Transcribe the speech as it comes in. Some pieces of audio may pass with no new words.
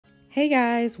Hey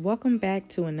guys, welcome back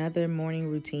to another morning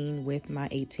routine with my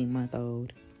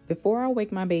 18-month-old. Before I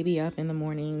wake my baby up in the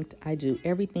morning, I do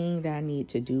everything that I need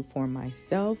to do for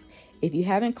myself. If you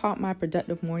haven't caught my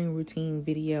productive morning routine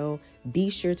video, be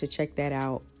sure to check that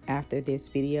out after this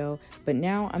video. But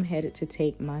now I'm headed to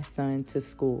take my son to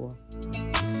school.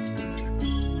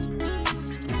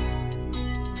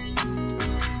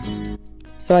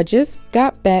 So I just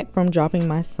got back from dropping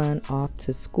my son off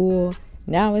to school.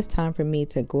 Now it's time for me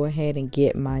to go ahead and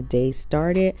get my day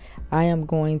started. I am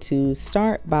going to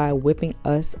start by whipping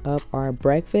us up our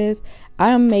breakfast. I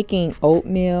am making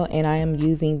oatmeal and I am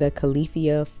using the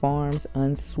Califia Farms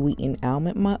unsweetened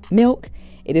almond milk.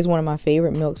 It is one of my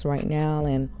favorite milks right now,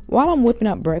 and while I'm whipping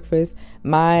up breakfast,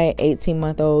 my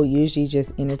 18-month-old usually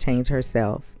just entertains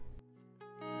herself.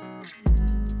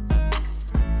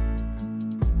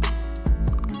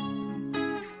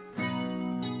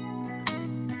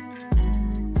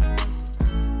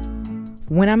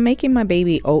 When I'm making my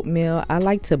baby oatmeal, I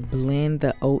like to blend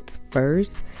the oats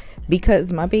first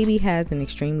because my baby has an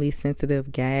extremely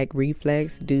sensitive gag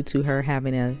reflex due to her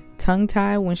having a tongue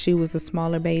tie when she was a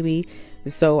smaller baby.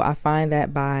 So I find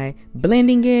that by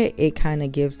blending it, it kind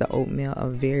of gives the oatmeal a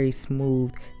very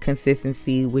smooth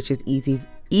consistency, which is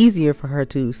easier for her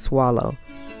to swallow.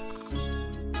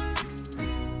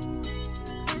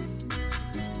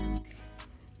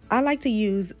 I like to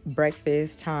use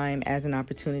breakfast time as an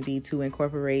opportunity to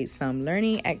incorporate some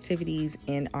learning activities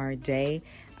in our day.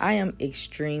 I am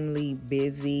extremely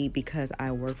busy because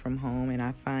I work from home, and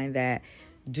I find that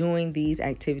doing these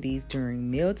activities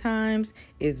during meal times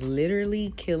is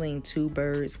literally killing two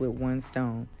birds with one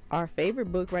stone. Our favorite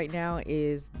book right now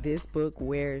is this book,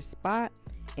 Where's Spot?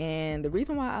 And the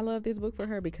reason why I love this book for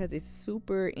her because it's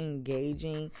super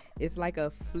engaging. It's like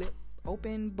a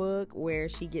open book where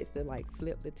she gets to like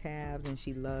flip the tabs, and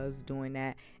she loves doing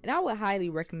that. And I would highly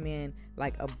recommend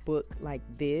like a book like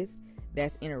this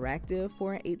that's interactive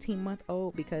for an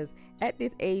 18-month-old, because at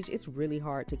this age it's really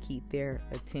hard to keep their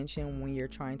attention when you're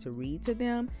trying to read to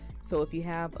them. So if you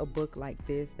have a book like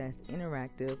this that's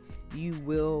interactive, you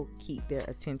will keep their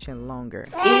attention longer.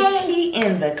 Is he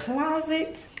in the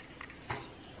closet?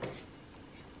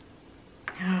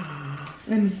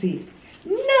 Let me see.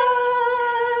 No!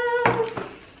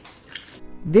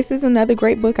 This is another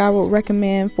great book I would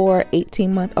recommend for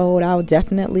 18-month-old. I'll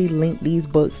definitely link these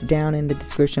books down in the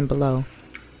description below.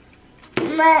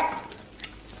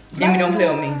 Jimmy, don't play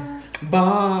with me.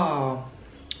 Ball.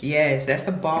 Yes, that's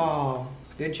a ball.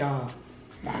 Good job.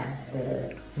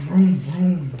 Vroom,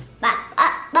 vroom.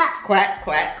 Quack,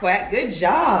 quack, quack. Good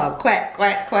job. Quack,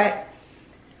 quack, quack.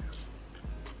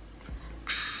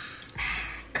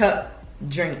 Cup.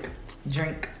 Drink.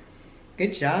 Drink.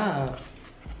 Good job.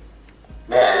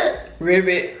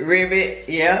 Ribbit, ribbit.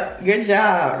 Yep, good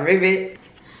job. Ribbit.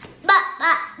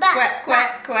 Quack,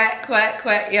 quack, quack, quack,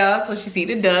 quack, y'all. So she see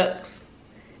the ducks,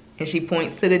 and she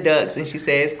points to the ducks, and she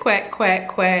says, quack, quack,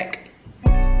 quack.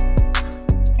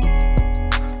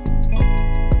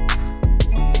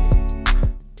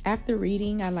 After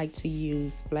reading, I like to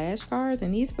use flashcards,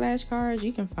 and these flashcards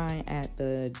you can find at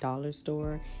the dollar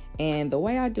store. And the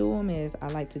way I do them is I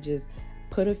like to just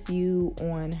put a few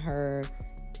on her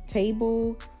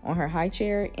table, on her high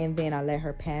chair, and then I let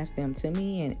her pass them to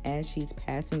me. And as she's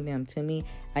passing them to me,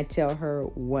 I tell her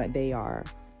what they are.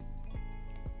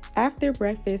 After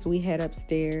breakfast, we head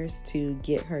upstairs to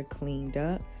get her cleaned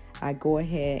up. I go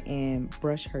ahead and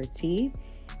brush her teeth,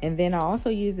 and then I also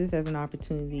use this as an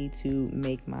opportunity to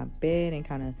make my bed and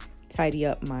kind of tidy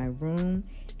up my room.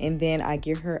 And then I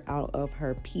get her out of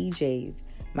her PJs.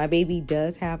 My baby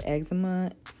does have eczema,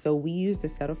 so we use the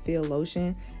Cetaphil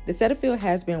lotion. The Cetaphil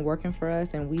has been working for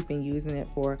us, and we've been using it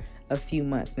for a few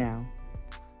months now.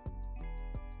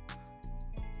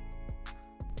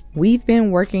 We've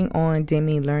been working on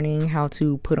Demi learning how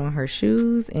to put on her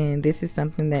shoes, and this is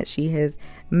something that she has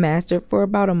mastered for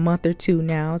about a month or two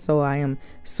now, so I am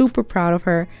super proud of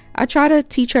her. I try to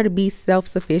teach her to be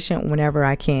self-sufficient whenever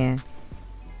I can.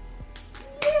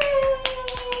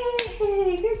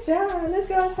 Yay! Good job. Let's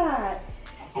go outside.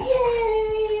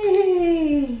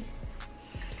 Yay!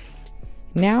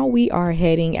 Now we are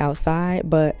heading outside,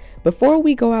 but before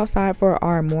we go outside for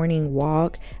our morning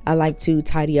walk, I like to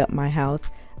tidy up my house.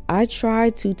 I try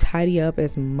to tidy up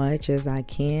as much as I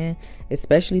can,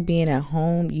 especially being at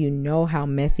home. You know how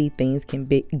messy things can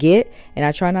get, and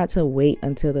I try not to wait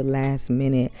until the last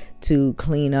minute to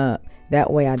clean up.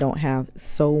 That way I don't have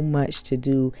so much to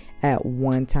do at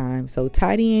one time. So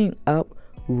tidying up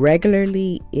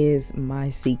regularly is my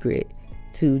secret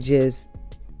to just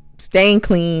staying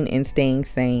clean and staying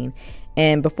sane.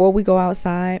 And before we go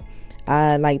outside,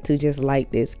 I like to just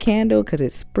light this candle because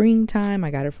it's springtime. I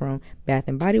got it from Bath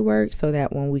and Body Works so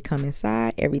that when we come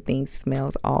inside, everything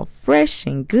smells all fresh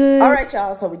and good. All right,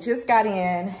 y'all, so we just got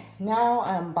in. Now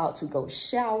I'm about to go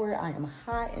shower. I am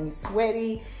hot and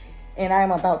sweaty, and I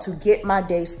am about to get my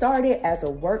day started as a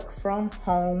work from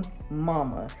home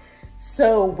mama.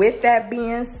 So with that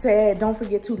being said, don't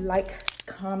forget to like,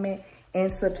 comment, and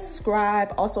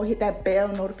subscribe. Also hit that bell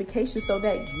notification so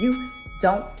that you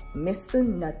don't miss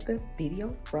another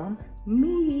video from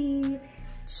me.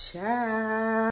 Ciao.